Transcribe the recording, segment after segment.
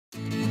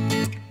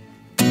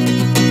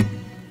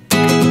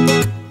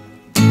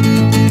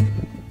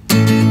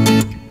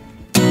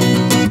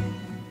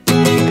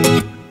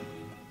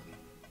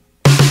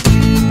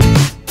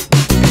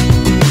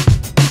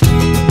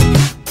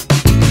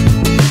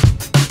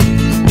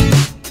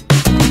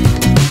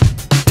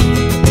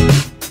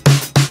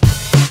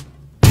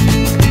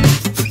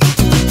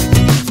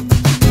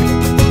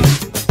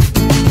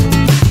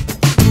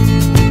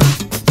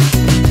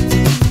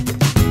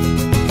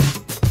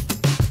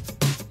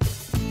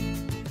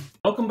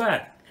Welcome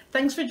back.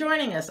 Thanks for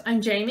joining us.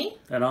 I'm Jamie.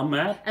 And I'm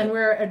Matt. And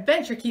we're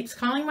Adventure Keeps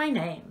Calling My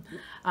Name.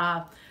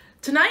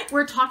 Tonight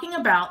we're talking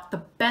about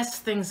the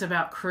best things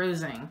about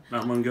cruising.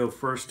 I'm going to go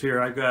first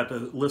here. I've got a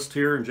list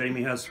here and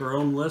Jamie has her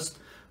own list.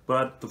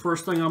 But the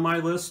first thing on my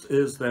list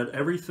is that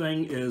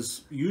everything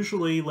is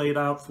usually laid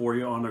out for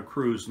you on a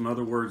cruise. In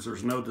other words,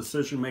 there's no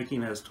decision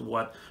making as to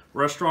what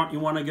restaurant you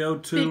want to go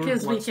to.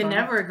 Because we can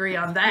never agree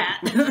on that.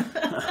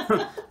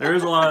 There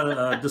is a lot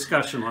of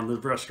discussion on the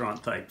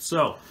restaurant type.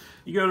 So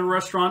you go to a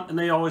restaurant and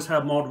they always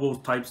have multiple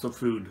types of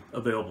food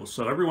available.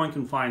 So everyone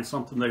can find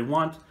something they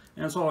want,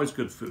 and it's always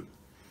good food.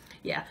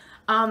 Yeah.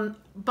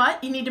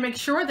 But you need to make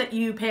sure that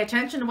you pay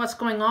attention to what's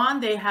going on.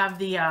 They have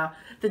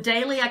the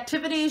daily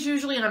activities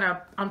usually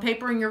on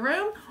paper in your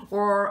room,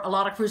 or a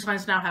lot of cruise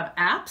lines now have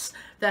apps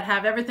that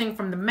have everything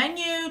from the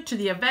menu to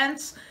the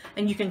events,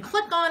 and you can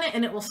click on it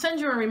and it will send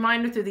you a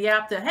reminder through the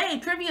app that, hey,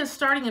 trivia is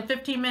starting in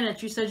 15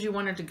 minutes. You said you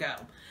wanted to go.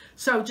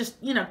 So just,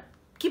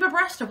 keep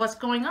abreast of what's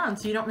going on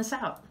so you don't miss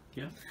out.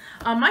 Yeah.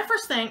 My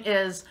first thing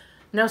is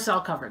no cell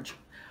coverage.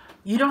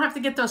 You don't have to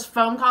get those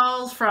phone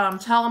calls from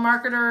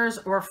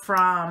telemarketers or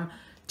from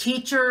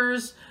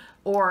teachers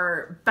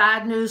or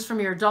bad news from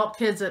your adult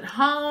kids at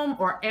home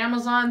or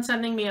Amazon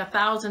sending me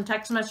 1,000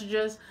 text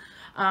messages.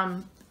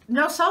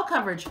 No cell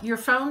coverage. Your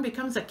phone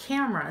becomes a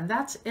camera and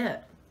that's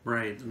it.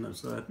 Right, and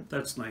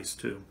that's nice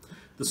too.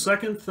 The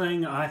second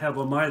thing I have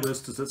on my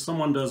list is that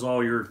someone does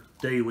all your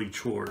daily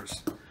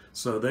chores.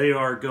 So they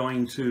are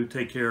going to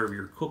take care of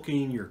your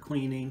cooking, your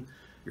cleaning,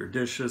 your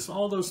dishes,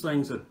 all those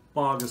things that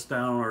bog us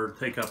down or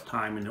take up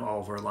time in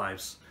all of our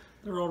lives.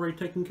 They're already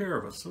taking care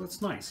of us, so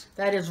it's nice.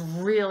 That is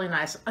really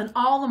nice. And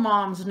all the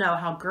moms know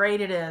how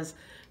great it is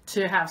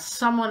to have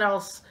someone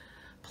else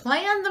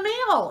plan the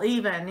meal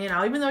even.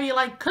 Even though you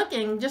like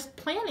cooking, just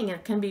planning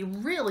it can be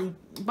really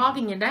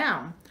bogging you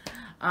down.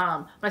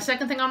 My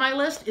second thing on my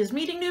list is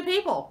meeting new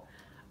people.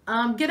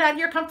 Get out of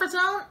your comfort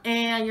zone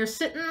and you're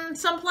sitting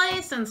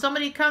someplace and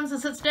somebody comes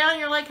and sits down and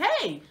you're like,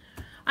 hey,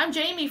 I'm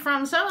Jamie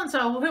from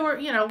so-and-so.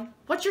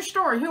 What's your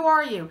story? Who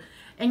are you?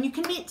 And you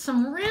can meet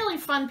some really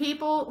fun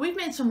people. We've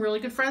made some really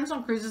good friends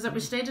on cruises that we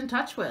stayed in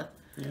touch with.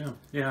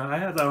 Yeah, I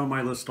have that on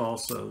my list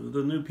also.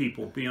 The new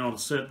people, being able to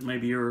sit,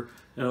 maybe you're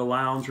in a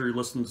lounge or you're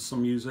listening to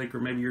some music,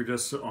 or maybe you're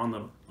just on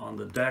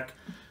the deck.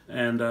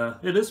 And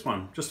it is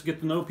fun just to get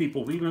to know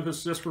people, even if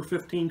it's just for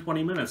 15,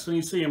 20 minutes. And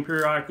you see them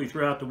periodically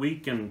throughout the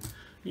week, and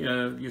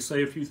you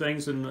say a few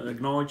things and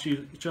acknowledge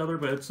each other,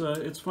 but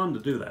it's fun to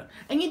do that.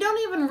 And you don't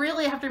even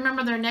really have to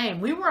remember their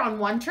name. We were on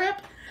one trip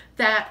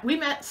that we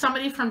met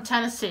somebody from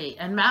Tennessee,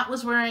 and Matt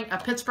was wearing a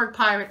Pittsburgh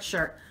Pirates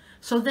shirt.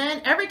 So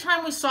then every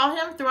time we saw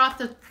him throughout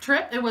the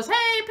trip, it was,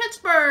 hey,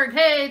 Pittsburgh,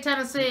 hey,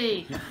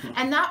 Tennessee.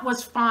 And that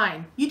was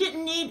fine. You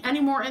didn't need any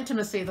more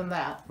intimacy than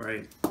that.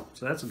 Right.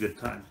 So that's a good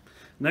time.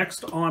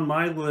 Next on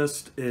my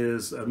list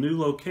is a new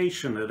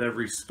location at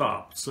every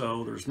stop.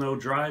 So there's no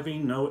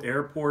driving, no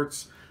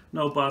airports,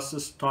 no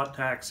buses,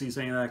 taxis,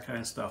 any of that kind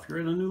of stuff. You're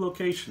in a new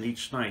location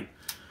each night.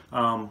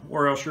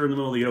 Or else you're in the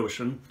middle of the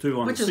ocean, too,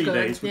 on the sea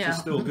days, which is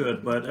still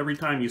good. But every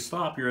time you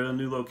stop, you're at a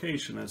new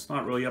location. It's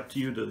not really up to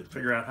you to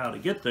figure out how to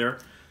get there.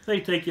 They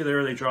take you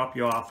there, they drop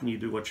you off, and you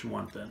do what you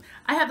want then.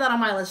 I have that on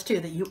my list, too,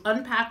 that you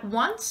unpack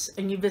once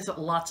and you visit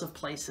lots of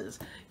places.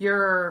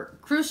 Your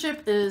cruise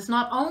ship is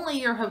not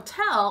only your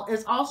hotel,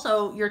 it's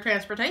also your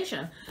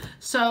transportation.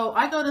 So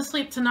I go to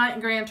sleep tonight in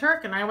Grand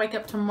Turk, and I wake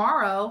up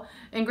tomorrow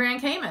in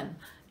Grand Cayman.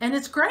 And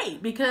it's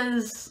great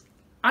because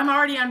I'm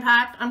already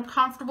unpacked, I'm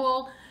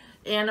comfortable,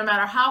 and no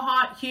matter how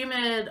hot,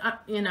 humid,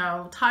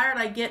 tired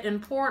I get in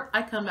port,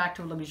 I come back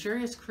to a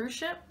luxurious cruise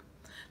ship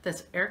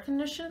that's air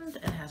conditioned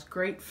and has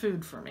great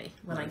food for me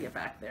when I get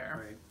back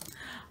there.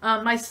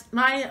 Right.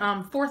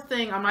 My fourth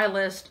thing on my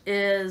list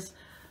is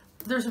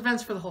there's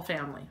events for the whole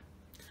family.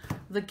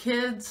 The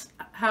kids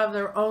have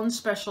their own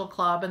special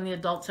club and the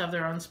adults have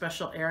their own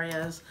special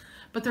areas.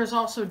 But there's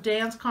also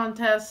dance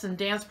contests and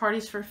dance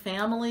parties for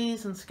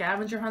families and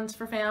scavenger hunts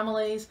for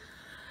families.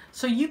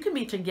 So you can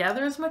be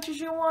together as much as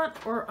you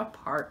want or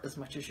apart as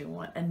much as you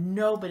want. And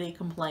nobody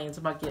complains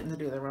about getting to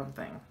do their own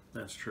thing.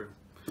 That's true.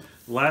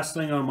 The last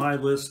thing on my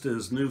list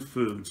is new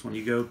foods. When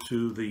you go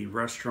to the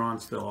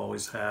restaurants, they'll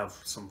always have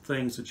some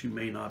things that you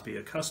may not be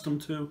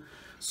accustomed to.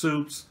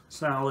 Soups,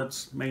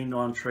 salads, main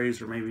entrees,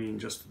 or maybe even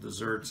just the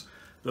desserts.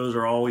 Those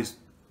are always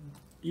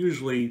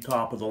usually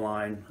top of the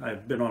line.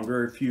 I've been on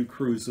very few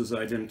cruises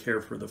I didn't care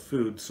for the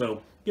food, so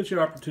it gives you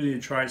an opportunity to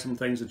try some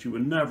things that you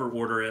would never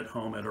order at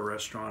home at a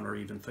restaurant or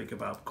even think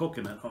about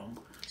cooking at home.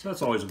 So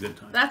that's always a good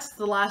time. That's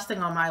the last thing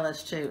on my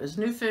list too, is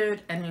new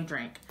food and new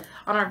drink.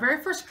 On our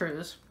very first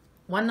cruise,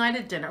 one night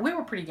at dinner, we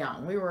were pretty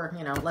young. We were,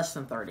 less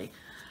than 30.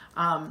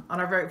 On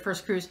our very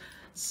first cruise,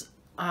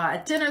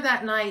 at dinner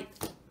that night,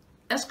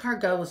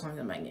 escargot was on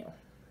the menu.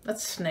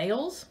 That's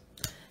snails.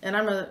 And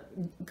I'm a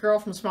girl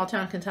from small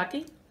town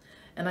Kentucky.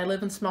 And I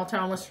live in small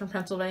town Western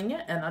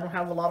Pennsylvania, and I don't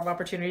have a lot of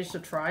opportunities to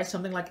try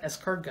something like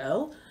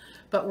escargot.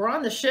 But we're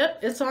on the ship,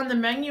 it's on the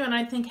menu, and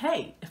I think,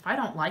 hey, if I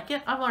don't like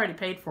it, I've already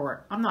paid for it.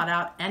 I'm not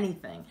out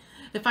anything.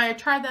 If I had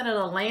tried that at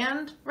a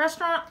land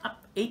restaurant,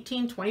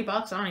 18, 20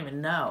 bucks, I don't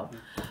even know.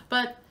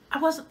 But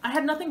I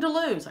had nothing to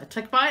lose. I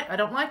take a bite, I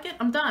don't like it,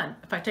 I'm done.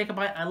 If I take a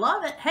bite, I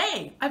love it,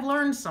 hey, I've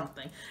learned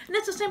something. And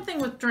it's the same thing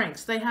with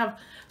drinks. They have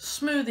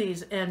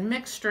smoothies and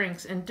mixed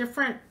drinks and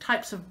different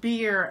types of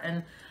beer,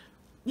 and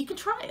you can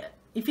try it.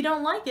 If you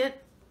don't like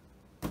it,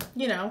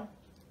 you know,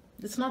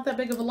 it's not that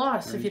big of a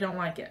loss if you don't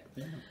like it.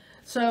 Yeah.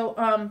 So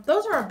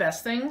those are our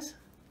best things.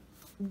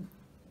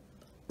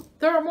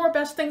 There are more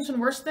best things than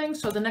worst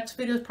things, so the next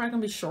video is probably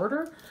going to be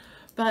shorter.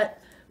 But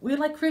we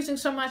like cruising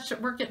so much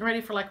that we're getting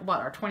ready for like, what,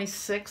 our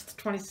 26th,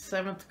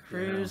 27th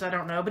cruise? Yeah. I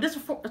don't know. But it's a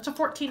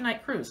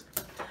 14-night cruise.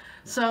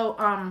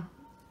 So,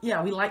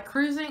 yeah, we like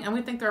cruising, and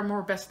we think there are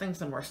more best things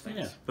than worst things.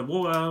 Yeah, but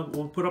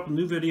we'll put up a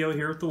new video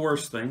here with the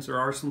worst things. There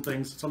are some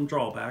things, some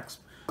drawbacks,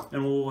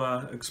 and we'll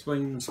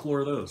explain and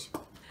explore those.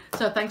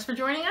 So thanks for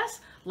joining us.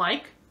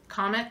 Like,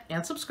 comment,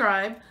 and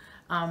subscribe.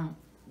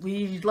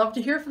 We'd love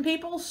to hear from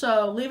people,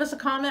 so leave us a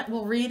comment.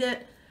 We'll read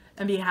it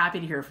and be happy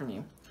to hear from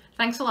you.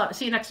 Thanks a lot.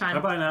 See you next time.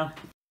 Bye-bye now.